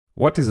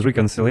What is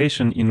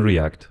reconciliation in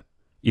React?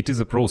 It is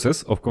a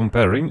process of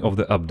comparing of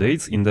the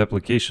updates in the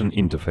application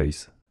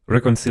interface.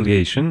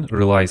 Reconciliation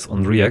relies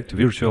on React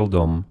Virtual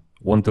DOM.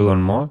 Want to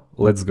learn more?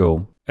 Let's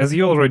go! As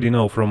you already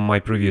know from my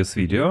previous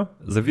video,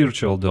 the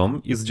virtual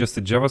DOM is just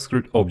a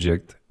JavaScript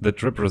object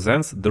that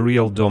represents the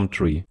real DOM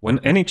tree. When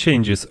any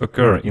changes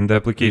occur in the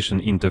application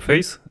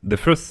interface, the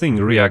first thing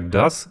React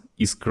does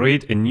is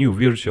create a new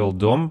virtual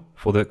DOM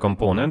for the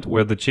component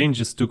where the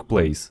changes took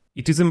place.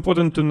 It is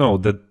important to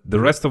note that the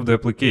rest of the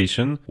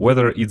application,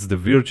 whether it's the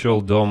virtual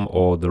DOM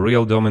or the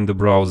real DOM in the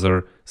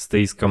browser,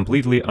 stays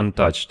completely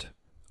untouched.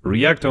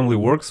 React only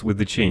works with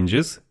the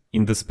changes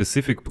in the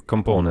specific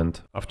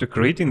component. After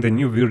creating the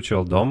new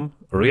virtual DOM,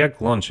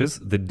 React launches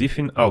the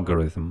diffing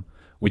algorithm,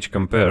 which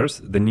compares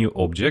the new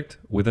object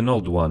with an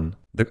old one.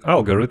 The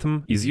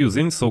algorithm is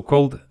using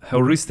so-called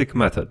heuristic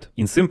method.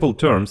 In simple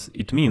terms,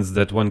 it means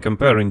that when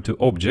comparing two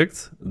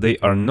objects, they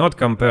are not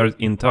compared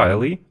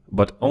entirely,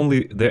 but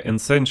only the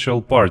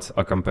essential parts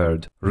are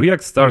compared.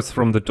 React starts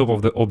from the top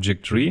of the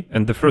object tree,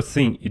 and the first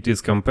thing it is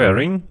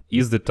comparing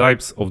is the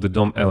types of the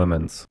DOM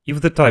elements.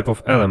 If the type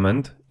of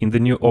element in the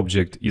new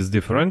object is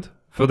different,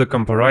 further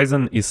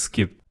comparison is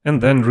skipped. And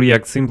then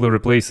React simply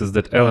replaces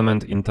that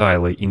element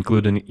entirely,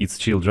 including its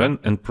children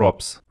and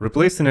props.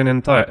 Replacing an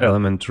entire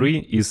element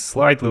tree is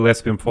slightly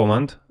less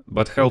performant,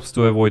 but helps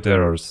to avoid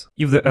errors.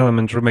 If the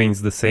element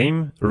remains the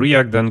same,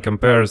 React then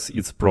compares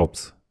its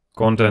props.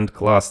 Content,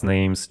 class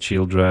names,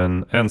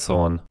 children, and so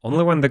on.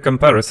 Only when the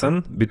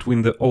comparison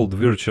between the old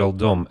virtual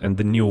DOM and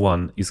the new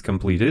one is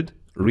completed,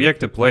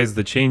 React applies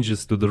the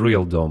changes to the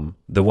real DOM,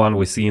 the one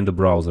we see in the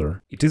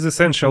browser. It is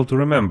essential to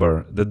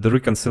remember that the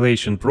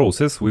reconciliation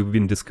process we've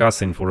been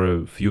discussing for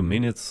a few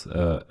minutes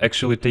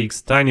actually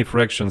takes tiny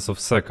fractions of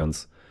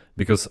seconds,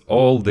 because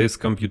all these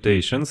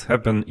computations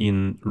happen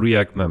in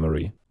React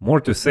memory.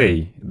 More to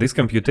say, these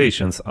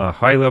computations are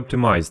highly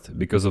optimized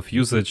because of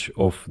usage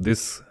of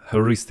this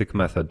heuristic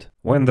method.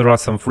 When there are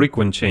some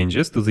frequent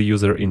changes to the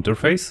user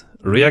interface,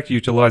 React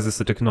utilizes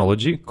a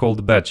technology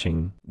called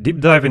batching. Deep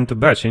dive into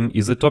batching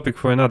is a topic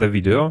for another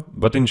video,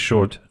 but in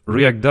short,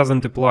 React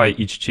doesn't apply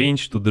each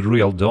change to the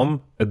real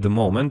DOM at the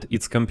moment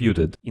it's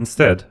computed.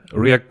 Instead,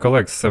 React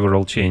collects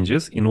several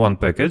changes in one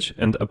package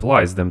and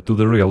applies them to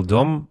the real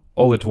DOM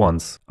all at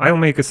once. I'll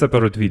make a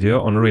separate video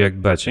on React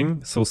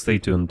batching, so stay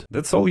tuned.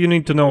 That's all you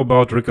need to know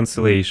about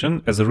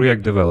reconciliation as a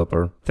React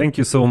developer. Thank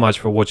you so much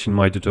for watching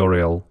my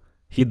tutorial.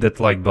 Hit that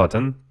like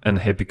button and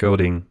happy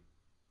coding!